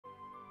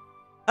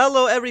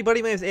Hello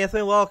everybody, my name is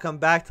Anthony. Welcome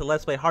back to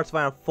Let's Play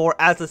HOI4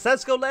 as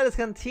Lysenko. Let us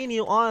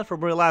continue on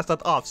from where we last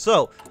left off.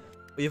 So,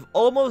 we've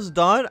almost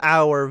done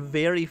our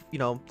very,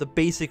 the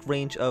basic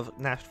range of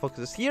national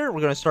focuses here. We're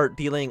going to start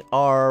dealing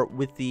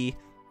with the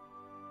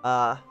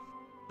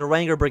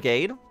Dirlewanger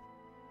Brigade.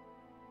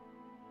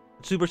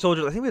 Super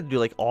Soldiers, I think we have to do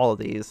like all of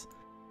these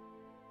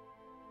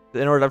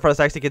in order for us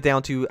to actually get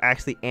down to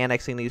actually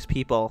annexing these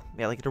people.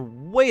 Yeah, like they're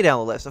way down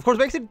the list. Of course,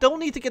 we actually don't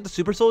need to get the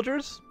Super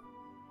Soldiers.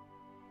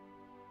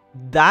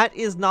 That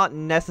is not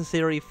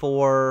necessary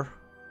for...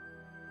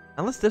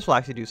 Unless this will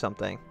actually do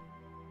something.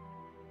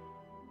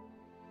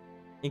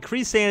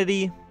 Increase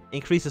sanity.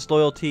 Increase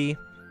disloyalty.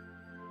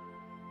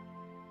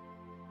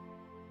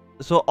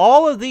 So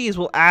all of these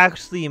will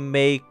actually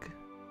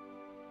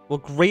will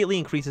greatly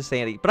increase his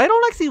sanity. But I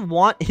don't actually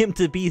want him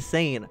to be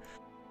sane.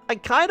 I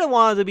kind of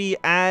want him to be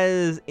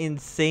as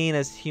insane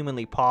as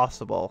humanly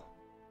possible.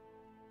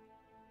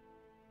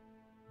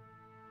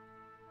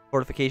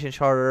 Fortification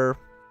Charter.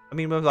 I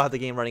mean, we'll have the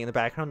game running in the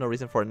background. No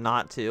reason for it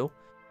not to.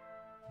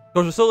 Of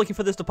course, we're still looking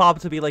for this to pop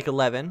to be like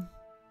 11.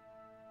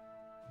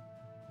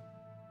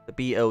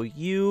 The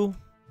BOU. And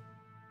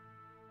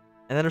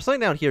then there's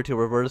something down here too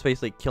where we're just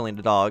basically killing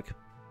the dog.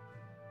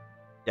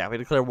 Yeah, we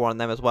declare war on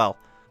them as well.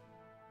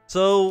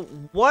 So,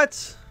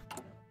 what?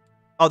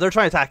 Oh, they're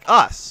trying to attack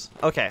us.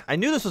 Okay, I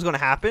knew this was going to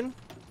happen.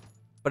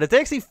 But if they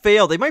actually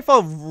fail, they might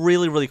fall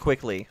really, really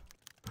quickly.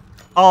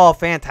 Oh,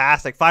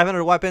 fantastic.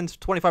 500 weapons,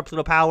 25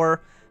 political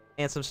power.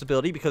 And some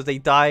stability because they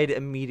died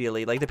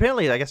immediately. Like,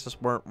 apparently, I guess, just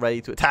weren't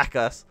ready to attack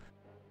us.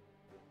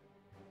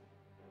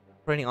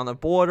 Raiding on the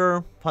border.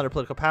 100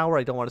 political power.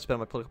 I don't want to spend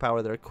my political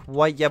power there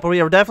quite yet. But we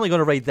are definitely going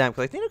to raid them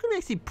because I think they're going to be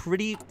actually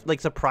pretty,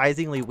 like,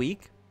 surprisingly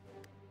weak.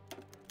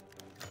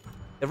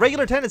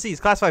 Irregular tendencies.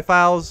 Classify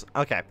files.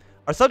 Okay.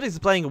 Our subject is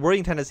displaying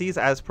worrying tendencies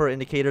as per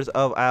indicators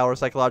of our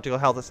psychological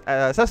health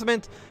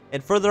assessment.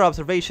 And further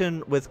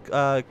observation with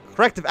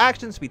corrective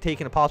actions to be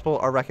taken if possible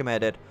are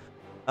recommended.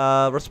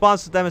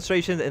 Response to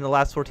demonstrations in the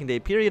last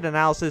 14-day period,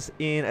 analysis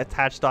in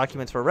attached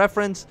documents for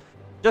reference,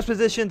 just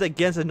positioned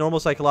against a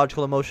normal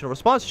psychological emotional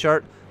response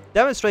chart,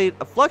 demonstrate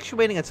a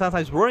fluctuating and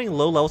sometimes worrying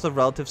low levels of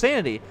relative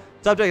sanity.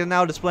 Subject is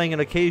now displaying an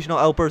occasional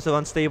outburst of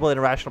unstable and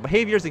irrational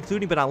behaviors,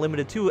 including but not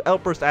limited to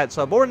outbursts at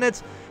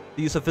subordinates,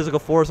 the use of physical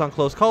force on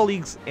close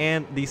colleagues,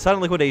 and the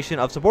sudden liquidation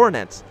of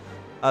subordinates,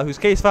 whose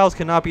case files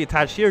cannot be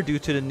attached here due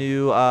to the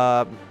new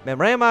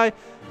memorandum.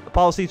 The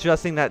policy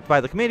suggesting that by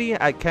the committee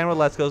at Canada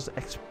Let's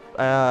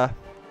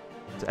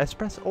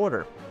express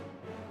order.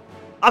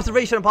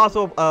 Observation and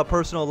possible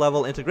personal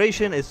level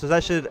integration is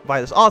suggested by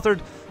this author.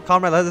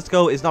 Comrade Let's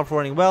Go is not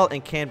performing well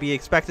and can be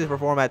expected to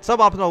perform at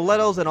suboptimal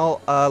levels and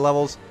all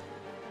levels.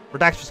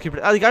 Redaction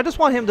I just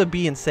want him to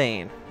be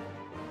insane.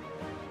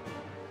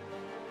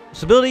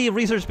 Stability,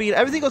 research speed,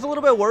 everything goes a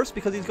little bit worse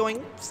because he's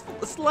going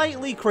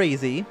slightly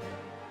crazy.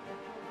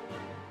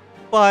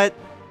 But,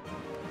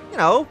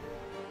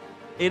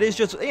 it is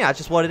just, it's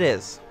just what it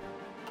is.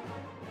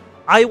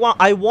 I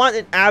want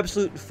an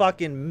absolute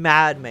fucking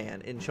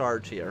madman in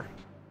charge here.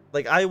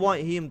 Like, I want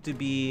him to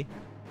be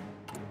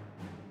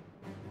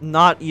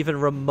not even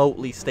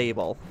remotely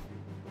stable.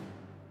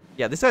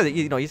 Yeah, this guy,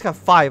 he's got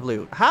 5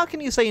 loot. How can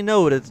you say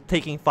no to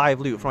taking 5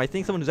 loot from, I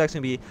think, someone who's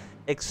actually going to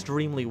be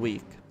extremely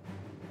weak?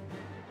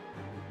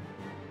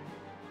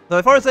 So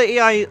as far as the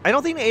AI, I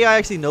don't think the AI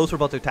actually knows we're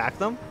about to attack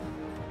them.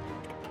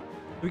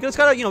 We just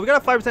got a, we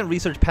got a 5%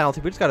 research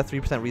penalty. We just got a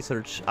 3%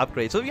 research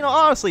upgrade. So,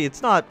 honestly,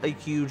 it's not a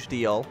huge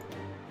deal.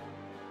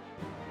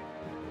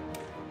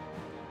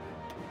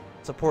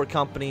 Support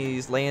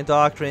companies, land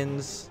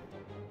doctrines,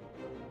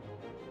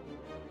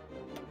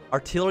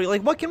 artillery.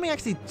 Like, what can we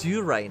actually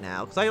do right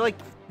now? Because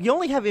you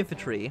only have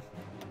infantry.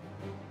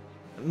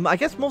 I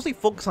guess mostly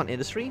focus on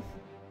industry.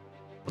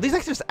 Well, these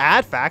actually just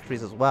add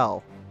factories as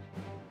well.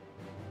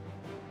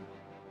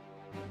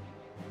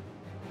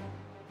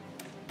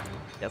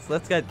 Yes,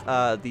 let's get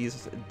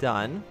these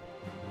done.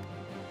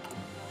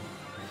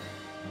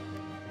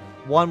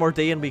 One more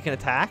day and we can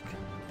attack.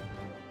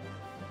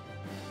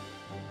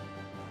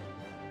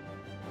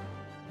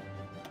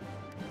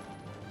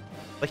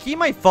 Like, he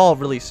might fall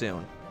really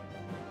soon.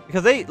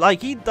 Because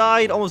he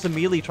died almost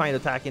immediately trying to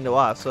attack into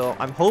us. So,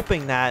 I'm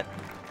hoping that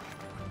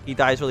he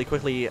dies really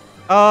quickly.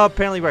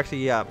 Apparently, we're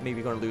actually,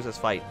 maybe going to lose this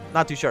fight.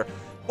 Not too sure.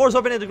 Force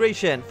weapon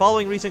integration.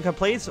 Following recent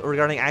complaints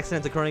regarding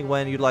accidents occurring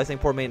when utilizing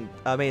poor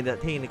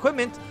maintained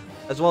equipment,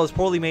 as well as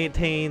poorly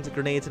maintained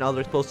grenades and other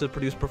explosives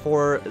produced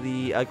before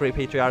the Great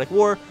Patriotic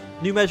War,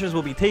 new measures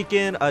will be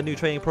taken. A new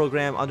training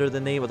program under the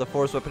name of the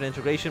Force Weapon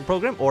Integration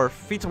Program, or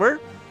FITWR,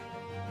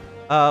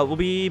 will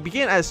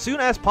begin as soon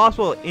as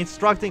possible,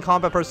 instructing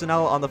combat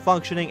personnel on the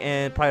functioning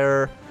and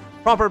proper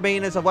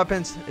maintenance of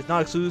weapons. It's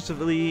not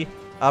exclusively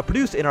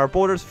produced in our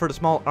borders for the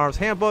small arms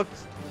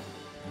handbooks.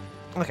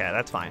 Okay,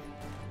 that's fine.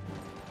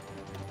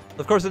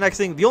 Of course, the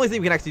only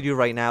thing we can actually do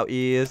right now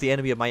is the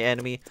enemy of my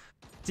enemy.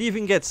 See if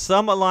we can get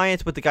some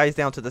alliance with the guys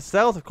down to the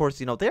south. Of course,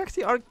 they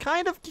actually are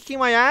kind of kicking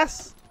my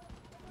ass.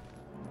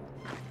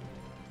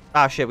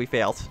 Ah, shit, we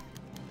failed.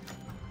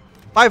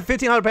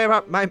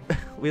 1,500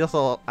 we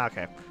also,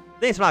 okay.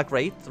 Things are not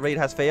great. The raid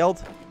has failed.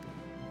 So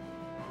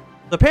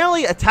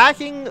apparently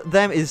attacking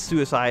them is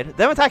suicide.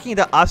 Them attacking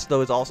to us,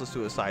 though, is also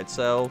suicide.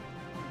 So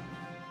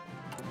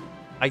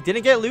I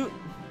didn't get loot.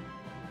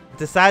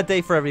 It's a sad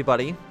day for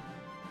everybody.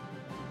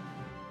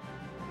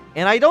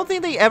 And I don't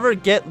think they ever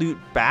get loot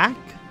back.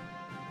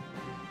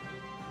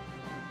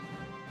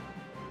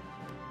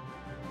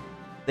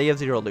 They have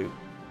 0 loot.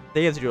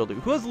 They have 0 loot.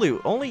 Who has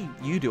loot? Only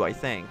you do, I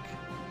think.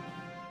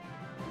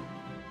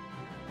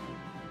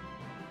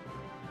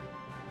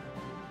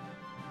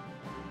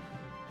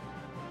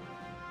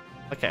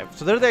 Okay,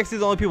 so they're actually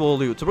the only people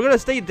who loot. So we're going to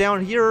stay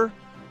down here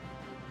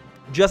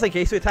just in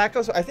case they attack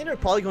us. I think they're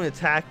probably going to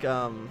attack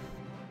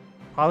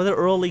probably the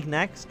Earl League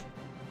next.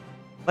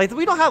 Like,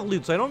 we don't have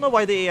loot, so I don't know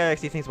why the AI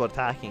actually thinks about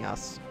attacking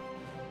us.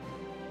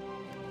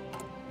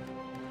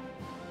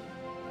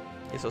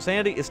 Okay, so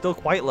sanity is still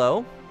quite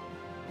low.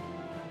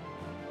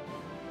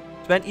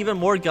 Spent even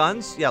more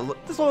guns. Yeah,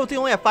 this loyalty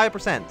only at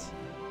 5%.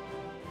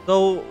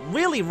 So,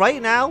 really, right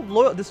now,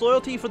 this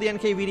loyalty for the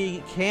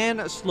NKVD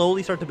can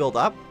slowly start to build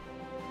up.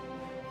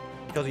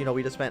 Because, you know,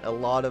 we just spent a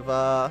lot of,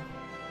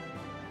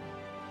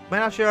 might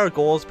not share our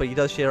goals, but he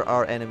does share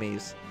our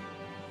enemies.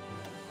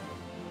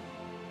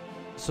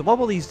 So what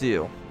will these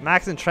do?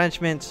 Max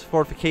entrenchment,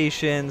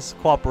 fortifications,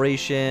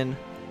 cooperation.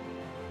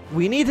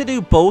 We need to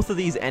do both of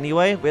these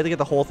anyway. We have to get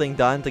the whole thing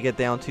done to get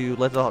down to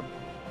let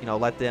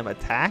them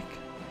attack.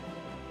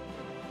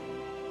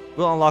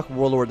 We'll unlock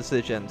warlord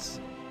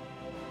decisions.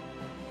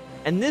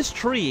 And this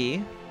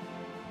tree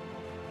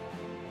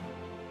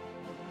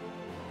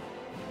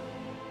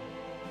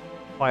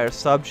fire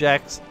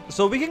subjects.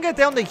 So we can get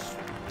down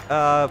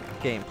to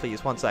game,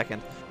 please, 1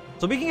 second.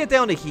 So we can get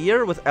down to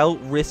here without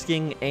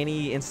risking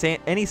any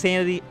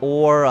sanity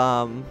or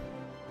yeah,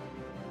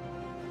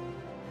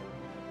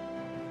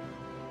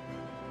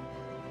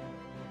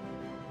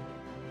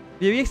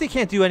 we actually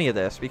can't do any of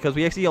this because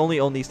we actually only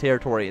own these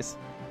territories.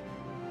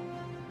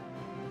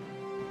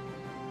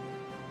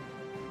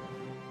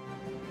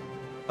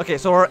 Okay,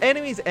 so our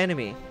enemy's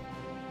enemy,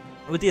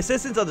 with the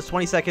assistance of the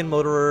 22nd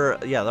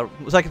the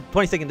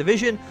 22nd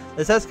Division,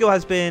 Lysenko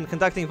has been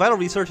conducting vital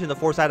research in the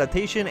forced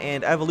adaptation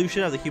and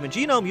evolution of the human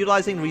genome,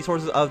 utilizing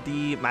resources of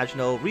the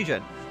Maginot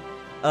region.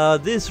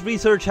 This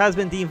research has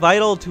been deemed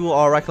vital to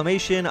our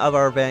reclamation of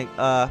our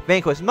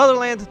vanquished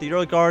motherland. The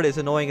Euro Guard is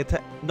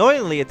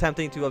annoyingly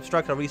attempting to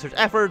obstruct our research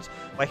efforts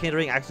by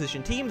hindering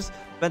acquisition teams,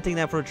 preventing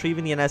them from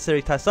retrieving the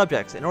unnecessary test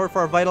subjects. In order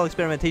for our vital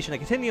experimentation to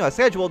continue as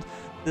scheduled,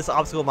 this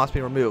obstacle must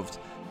be removed.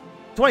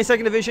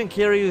 22nd Division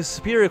carries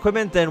superior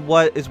equipment than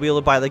what is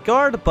wielded by the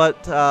Guard,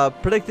 but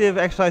predictive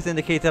exercises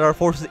indicate that our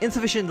force is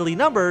insufficiently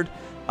numbered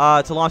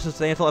to launch a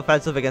substantial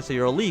offensive against the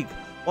Euro League.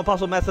 One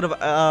possible method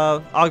of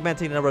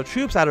augmenting the number of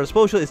troops at our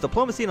disposal is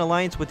diplomacy and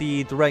alliance with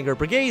the Dirlewanger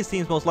Brigade.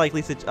 Seems most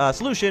likely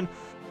solution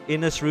in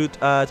this route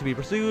to be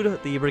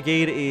pursued. The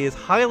brigade is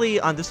highly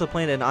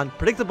undisciplined and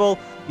unpredictable,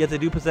 yet they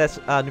do possess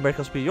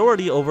numerical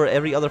superiority over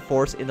every other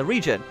force in the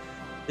region.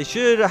 They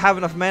should have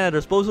enough men at their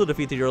disposal to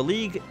defeat the Euro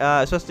League,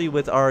 especially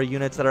with our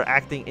units that are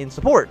acting in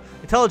support.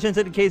 Intelligence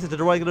indicates that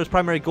the Dirlewanger's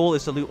primary goal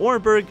is to loot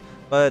Orenburg,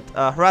 but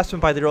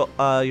harassment by the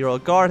Euro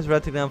Guard is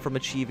preventing them from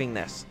achieving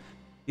this.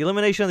 The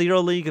elimination of the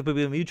Euro League would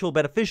be mutually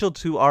beneficial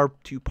to our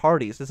two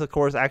parties. This, of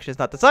course, action is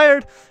not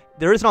desired.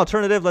 There is an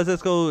alternative.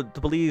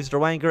 Lysenko believes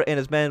Dirlewanger and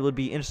his men would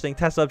be interesting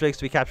test subjects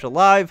to be captured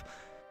alive.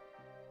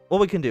 What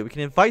we can do, we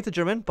can invite the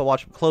German, but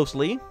watch him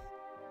closely.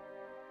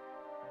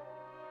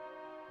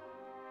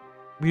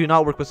 We do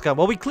not work with scum.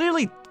 Well, we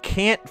clearly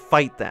can't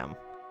fight them.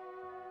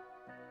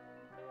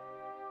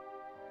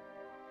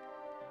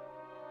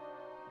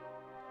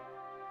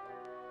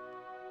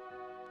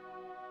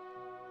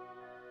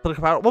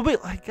 Political power. Well,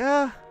 wait, like,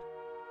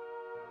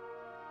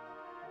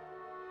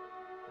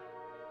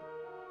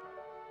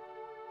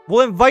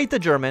 we'll invite the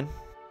German.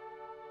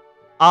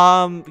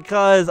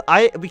 Because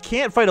we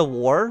can't fight a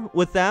war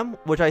with them,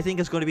 which I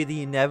think is going to be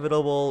the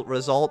inevitable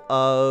result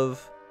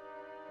of,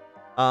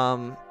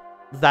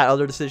 that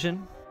other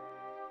decision.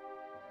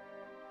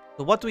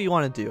 So what do we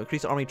want to do?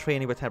 Increase army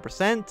training by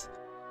 10%.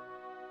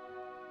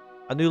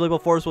 A new label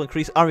force will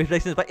increase army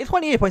predictions by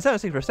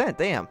 28.76%.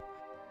 Damn.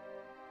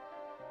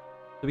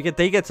 So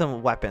they get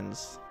some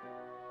weapons.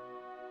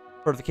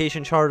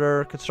 Fortification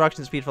charter,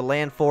 construction speed for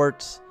land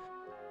forts.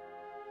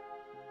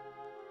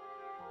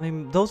 I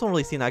mean, those don't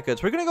really seem that good.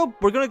 So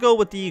we're gonna go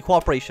with the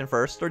cooperation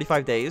first.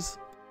 35 days.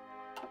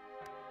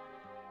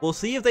 We'll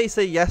see if they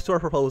say yes to our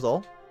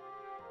proposal.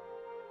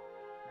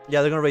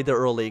 Yeah, they're gonna raid the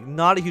Earl League.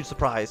 Not a huge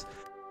surprise.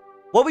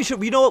 What we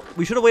should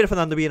have waited for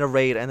them to be in a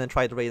raid and then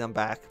tried to raid them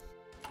back.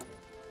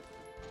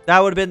 That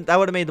would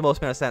have made the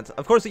most amount of sense.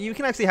 Of course, you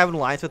can actually have an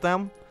alliance with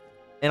them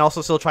and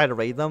also still try to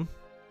raid them.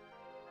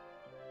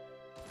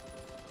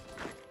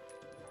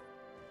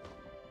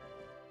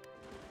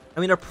 I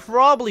mean, they're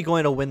probably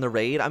going to win the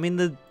raid. I mean,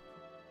 the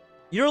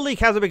Euro League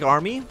has a big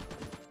army,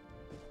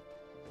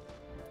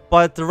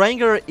 but the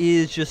Ranger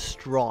is just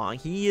strong.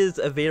 He is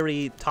a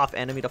very tough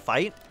enemy to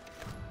fight.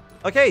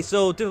 Okay,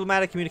 so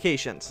diplomatic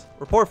communications.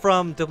 Report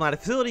from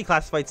diplomatic facility,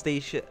 classified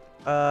station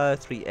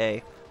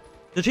 3A.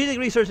 Strategic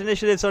Research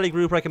Initiative Study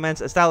Group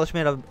recommends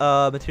establishment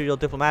of material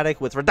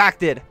diplomatic with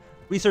redacted.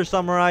 Research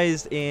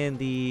summarized in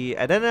the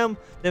addendum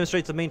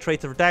demonstrates the main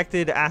traits of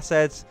redacted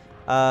assets,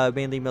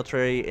 mainly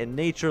military in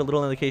nature,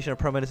 little indication of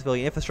permanent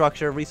civilian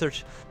infrastructure.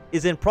 Research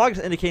is in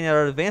progress indicating that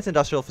our advanced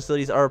industrial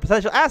facilities are a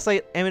potential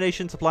asset,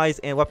 ammunition, supplies,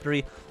 and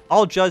weaponry,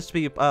 all judged to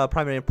be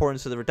primary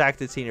importance to the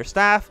redacted senior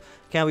staff,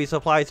 can be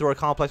supplied through our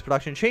complex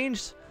production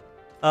chains.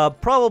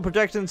 Probable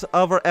projections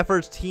of our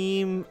efforts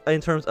team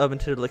in terms of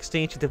material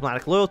exchange and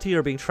diplomatic loyalty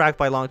are being tracked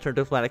by long-term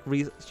diplomatic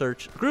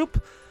research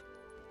group.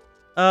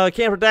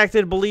 Camp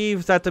Redacted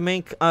believes that the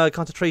main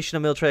concentration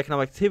of military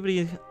economic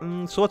activity.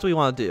 So what do we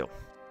want to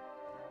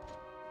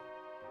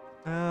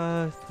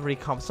do? 3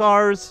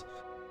 commissars.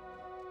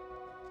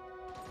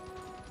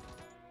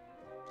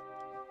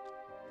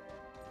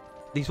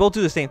 These both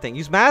do the same thing.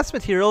 Use mass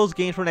materials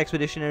gained from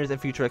expeditionaries and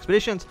future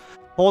expeditions.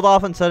 Hold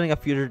off on setting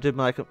up future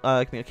diplomatic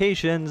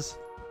communications.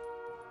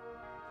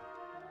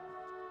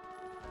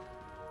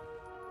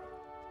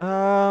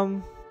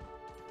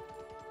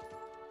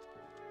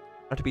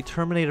 Are to be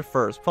terminated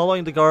first.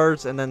 Following the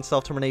guards and then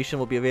self-termination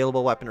will be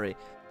available weaponry.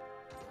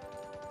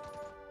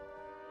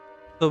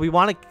 So we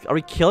want to... Are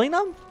we killing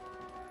them?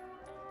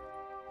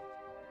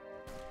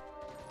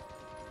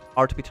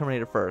 Are to be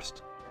terminated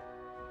first.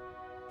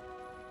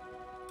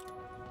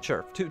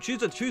 Sure. Choose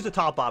the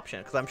top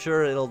option, because I'm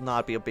sure it'll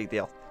not be a big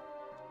deal.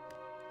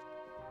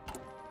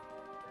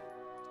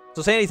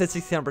 So sanity's at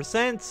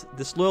 67%.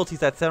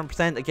 Disloyalty's at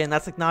 7%. Again,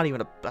 that's like not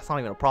even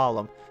a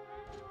problem.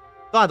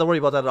 Don't have to worry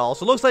about that at all.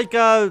 So it looks like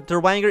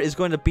Dirlewanger is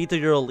going to beat the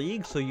Euro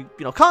League. So you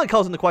know, kind of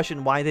calls into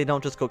question why they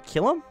don't just go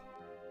kill him.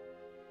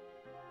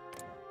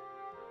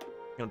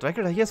 You know,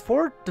 Dirlewanger, he has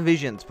 4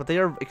 divisions, but they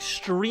are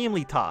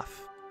extremely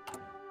tough.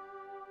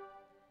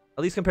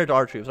 At least compared to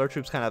our troops. Our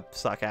troops kind of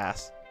suck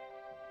ass.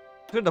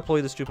 I'm going to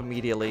deploy this troop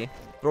immediately.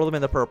 Throw them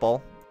in the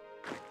purple.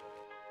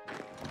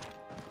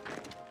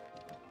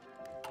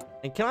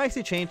 And can I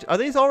actually change? Are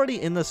these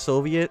already in the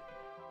Soviet?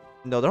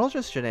 No, they're all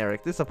just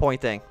generic.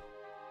 Disappointing.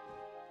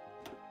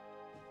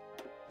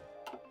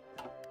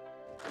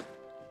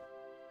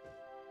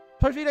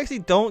 But if actually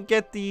don't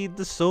get the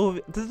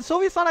Soviet... Does the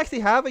Soviets not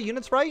actually have a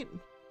units right?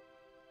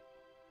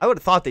 I would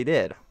have thought they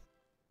did.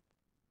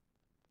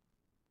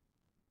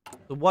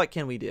 So what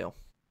can we do?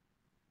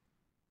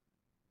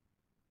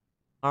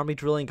 Army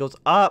drilling goes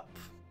up.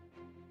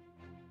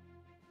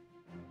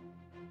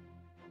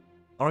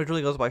 Army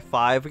drilling goes by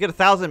 5. We get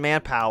 1,000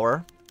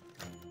 manpower.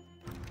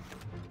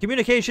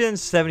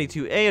 Communications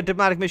 72A. A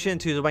diplomatic mission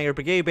to the Dirlewanger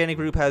Brigade banding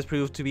group has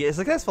proved to be a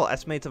successful.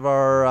 Estimates of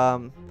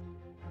our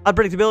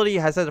unpredictability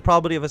has set the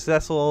probability of a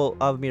successful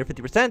of a mere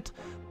 50%.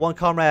 One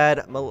comrade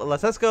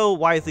Lysenko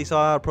wisely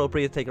saw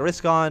appropriate to take a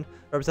risk on.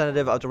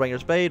 Representative of the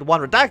Dirlewanger's Brigade.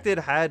 One redacted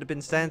had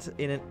been sent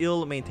in an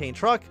ill-maintained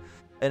truck.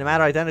 In a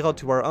manner identical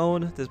to our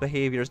own, this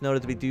behavior is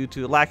noted to be due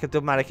to lack of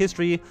diplomatic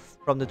history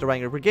from the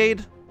Dirlewanger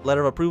Brigade.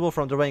 Letter of approval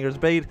from the Dirlewanger's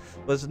Brigade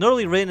was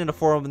notably written in a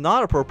form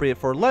not appropriate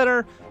for a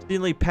letter,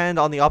 seemingly penned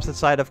on the opposite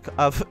side of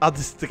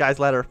the guy's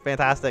letter.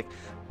 Fantastic.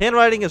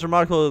 Handwriting is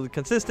remarkably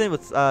consistent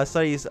with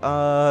studies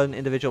on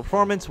individual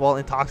performance while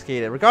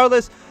intoxicated.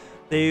 Regardless,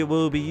 they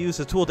will be used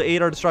as a tool to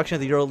aid our destruction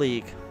of the Euro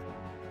League.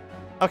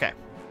 Okay.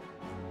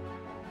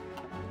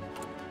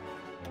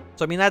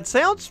 So, I mean, that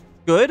sounds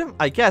good,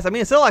 I guess. I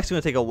mean, it's still actually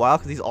going to take a while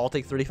because these all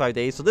take 35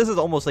 days. So this is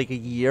almost like a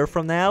year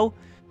from now.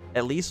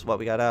 At least, what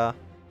we got,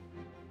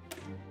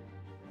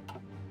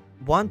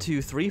 1,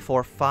 2, 3,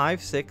 4,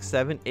 5, 6,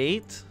 7,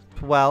 8,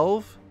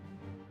 12,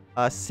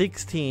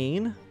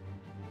 16.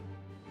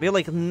 We have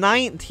like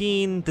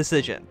 19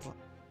 decisions.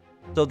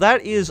 So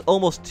that is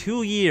almost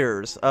 2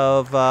 years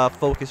of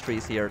focus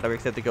trees here that we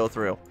have to go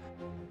through.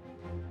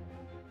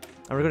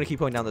 And we're going to keep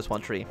going down this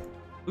one tree.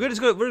 We're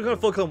going to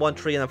focus on one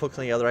tree and then focus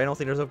on the other. I don't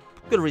think there's a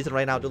good reason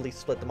right now to at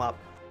least split them up.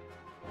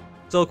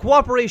 So,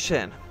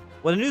 cooperation.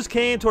 When the news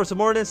came to our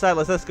subordinates that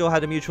Lysenko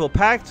had a mutual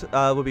pact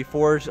would be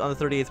forged on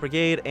the 38th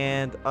Brigade,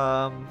 and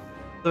the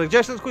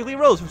suggestions quickly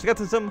rose from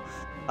skepticism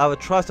of a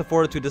trust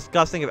afforded to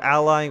discussing of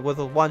allying with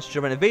the once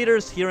German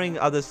invaders. Hearing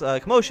of this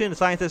commotion, the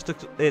scientist took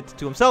it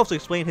to himself to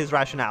explain his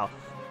rationale.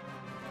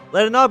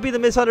 Let it not be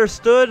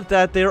misunderstood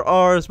that there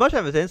are as much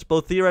evidence,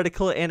 both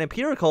theoretical and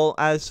empirical,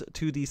 as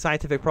to the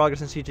scientific progress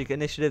and strategic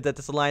initiative that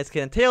this alliance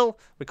can entail.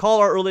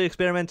 Recall our earlier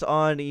experiment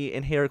on the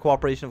inherent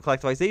cooperation of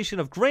collectivization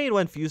of grain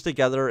when fused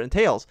together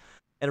entails,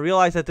 and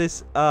realize that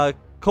this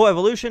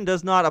coevolution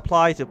does not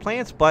apply to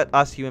plants, but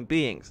us human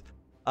beings.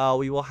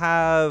 We will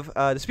have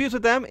disputes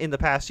with them in the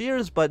past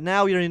years, but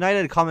now we are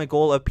united in a common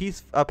goal of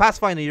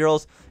pacifying the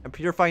Urals and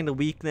purifying the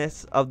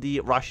weakness of the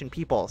Russian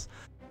peoples.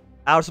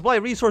 Our supply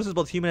of resources,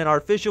 both human and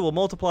artificial, will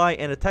multiply,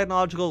 and a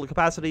technological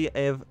capacity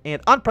of an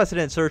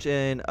unprecedented surge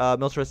in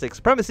militaristic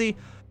supremacy.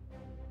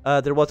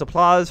 There was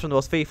applause from the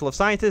most faithful of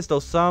scientists, though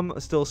some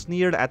still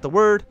sneered at the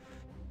word.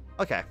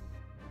 Okay.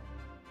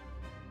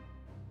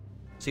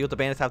 See what the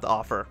bandits have to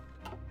offer.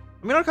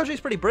 I mean, our country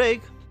is pretty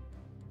big.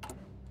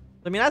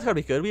 I mean, that's gotta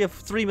be good. We have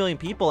 3 million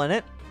people in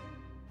it.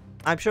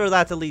 I'm sure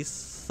that's at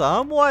least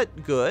somewhat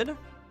good.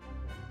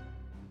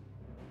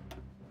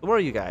 Where are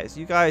you guys?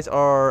 You guys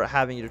are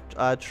having your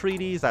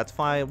treaties. That's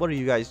fine. What are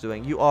you guys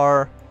doing? You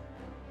are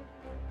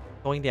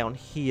going down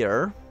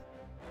here.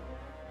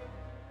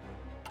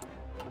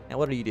 And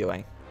what are you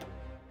doing?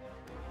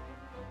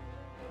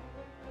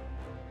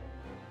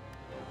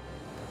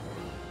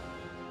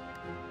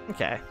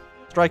 Okay.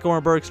 Strike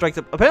Orenburg. Strike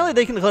the... Apparently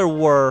they can declare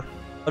war.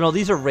 Oh, no.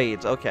 These are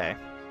raids. Okay.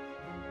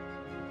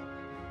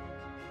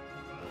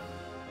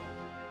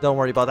 Don't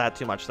worry about that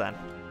too much then.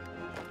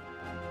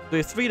 We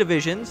have 3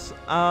 divisions.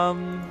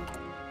 7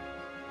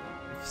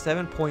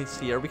 points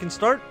here. We can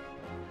start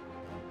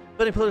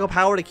spending political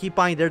power to keep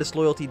buying their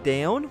disloyalty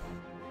down.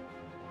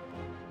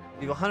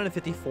 We have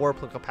 154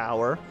 political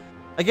power.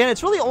 Again,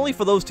 it's really only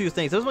for those 2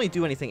 things. It doesn't really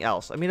do anything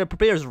else. I mean, it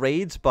prepares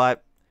raids,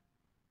 but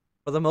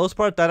for the most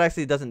part, that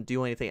actually doesn't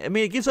do anything. I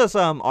mean, it gives us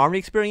army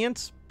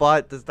experience,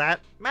 but does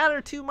that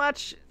matter too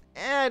much?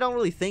 I don't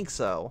really think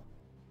so.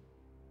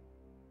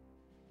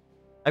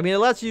 I mean, it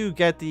lets you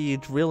get the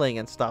drilling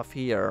and stuff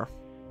here,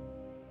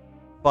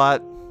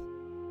 but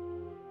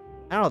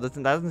I don't know. That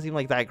doesn't seem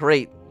like that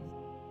great.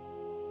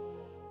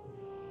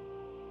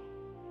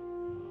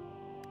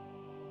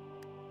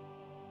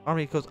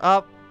 Army goes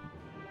up.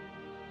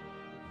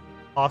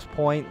 Lost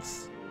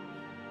points.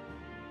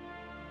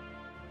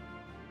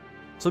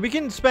 So we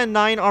can spend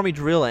 9 army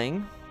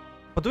drilling.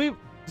 But does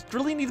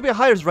drilling need to be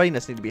high or does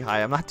readiness need to be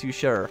high? I'm not too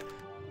sure.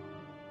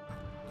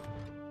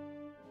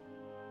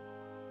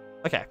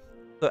 Okay.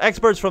 So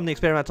experts from the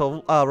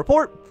experimental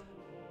report.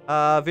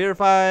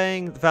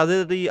 Verifying the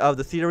validity of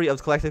the theory of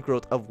the collective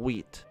growth of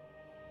wheat.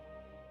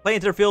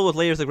 Planter filled with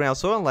layers of ground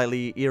soil and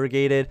lightly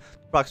irrigated.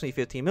 Approximately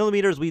 15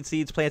 millimeters. Wheat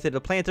seeds planted in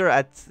a planter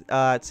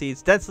at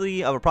seeds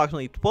density of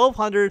approximately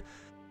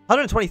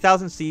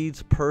 120,000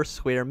 seeds per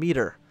square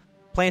meter.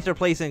 Planter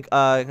placed in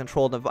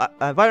controlled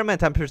environment.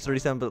 Temperatures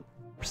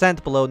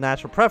 37% below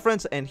natural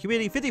preference and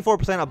humidity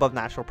 54% above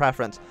natural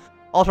preference.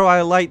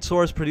 Ultraviolet light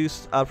source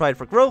provided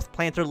for growth.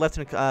 Planter left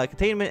in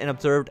containment and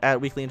observed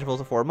at weekly intervals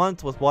of 4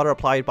 months with water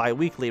applied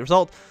bi-weekly.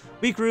 Result: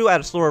 wheat grew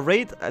at a slower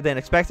rate than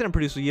expected and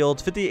produced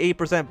yields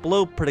 58%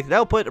 below predicted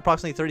output.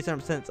 Approximately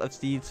 37% of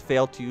seeds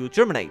failed to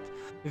germinate.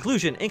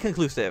 Conclusion: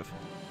 inconclusive.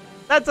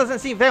 That doesn't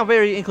seem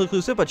very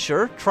inconclusive, but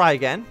sure, try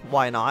again.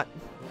 Why not?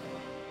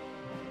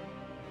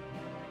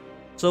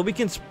 So we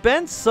can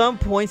spend some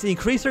points to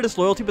increase their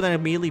disloyalty, but then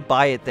immediately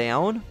buy it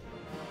down.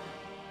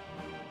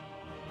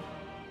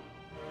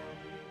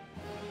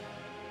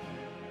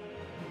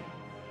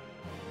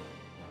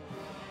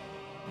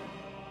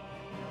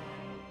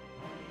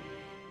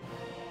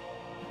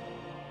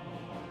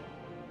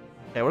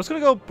 Okay, we're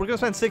gonna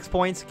spend 6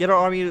 points, get our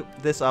army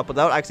this up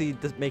without actually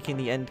making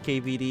the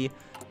NKVD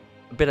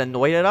a bit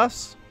annoyed at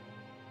us.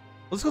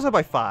 Let's go up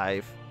by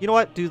 5. You know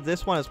what? Do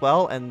this one as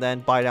well, and then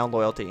buy down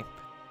loyalty.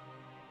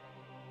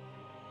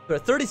 We're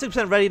at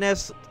 36%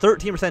 readiness,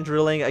 13%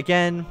 drilling.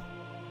 Again,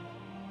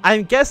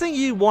 I'm guessing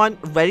you want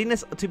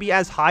readiness to be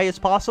as high as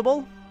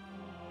possible,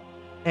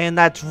 and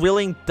that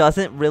drilling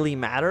doesn't really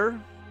matter.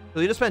 So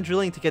you just spend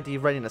drilling to get the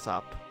readiness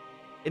up.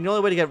 And the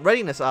only way to get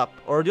readiness up,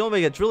 or the only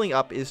way to get drilling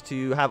up, is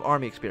to have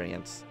army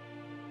experience.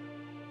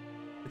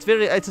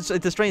 It's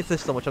a strange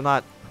system, which I'm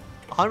not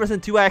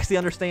 100% too actually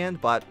understand,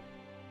 but...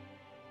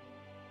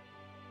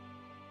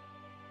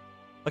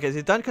 Okay, so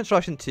you've done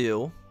construction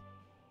 2.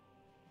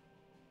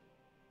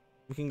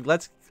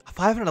 Let's...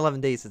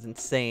 511 days is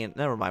insane.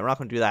 Never mind, we're not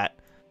going to do that.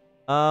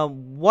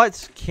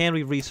 What can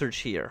we research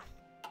here?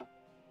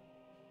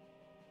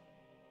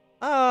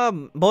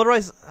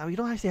 Motorized. We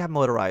don't actually have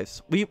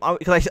motorized.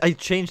 Because I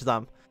changed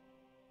them.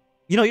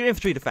 You know, your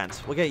infantry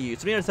defense. We'll get you.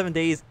 307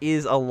 days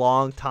is a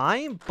long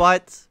time,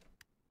 but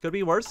could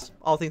be worse,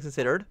 all things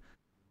considered.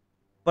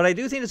 But I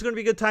do think it's going to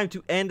be a good time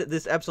to end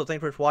this episode.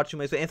 Thank you for watching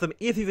my Anthem.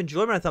 If you've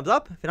enjoyed, my thumbs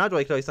up. If you're not,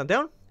 you can always thumb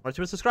down. Or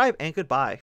subscribe, and goodbye.